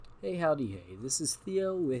Hey, howdy, hey. This is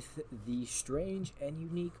Theo with the Strange and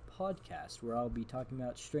Unique podcast, where I'll be talking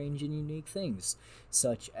about strange and unique things,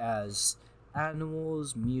 such as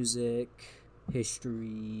animals, music,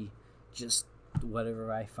 history, just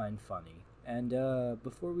whatever I find funny. And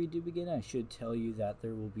before we do begin, I should tell you that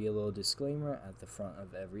there will be a little disclaimer at the front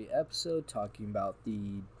of every episode talking about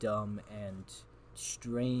the dumb and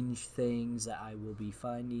strange things that I will be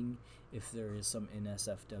finding. If there is some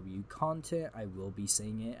NSFW content, I will be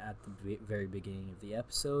saying it at the very beginning of the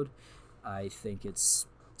episode. I think it's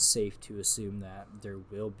safe to assume that there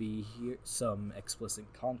will be some explicit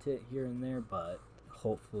content here and there, but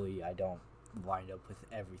hopefully I don't wind up with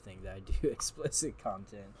everything that I do explicit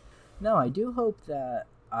content. No, I do hope that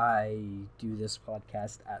I do this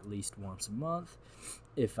podcast at least once a month.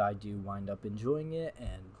 If I do wind up enjoying it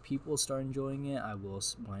and people start enjoying it, I will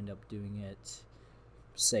wind up doing it,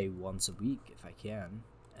 say, once a week if I can.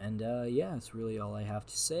 And yeah, that's really all I have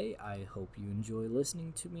to say. I hope you enjoy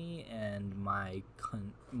listening to me and my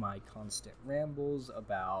constant rambles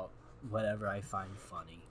about whatever I find funny.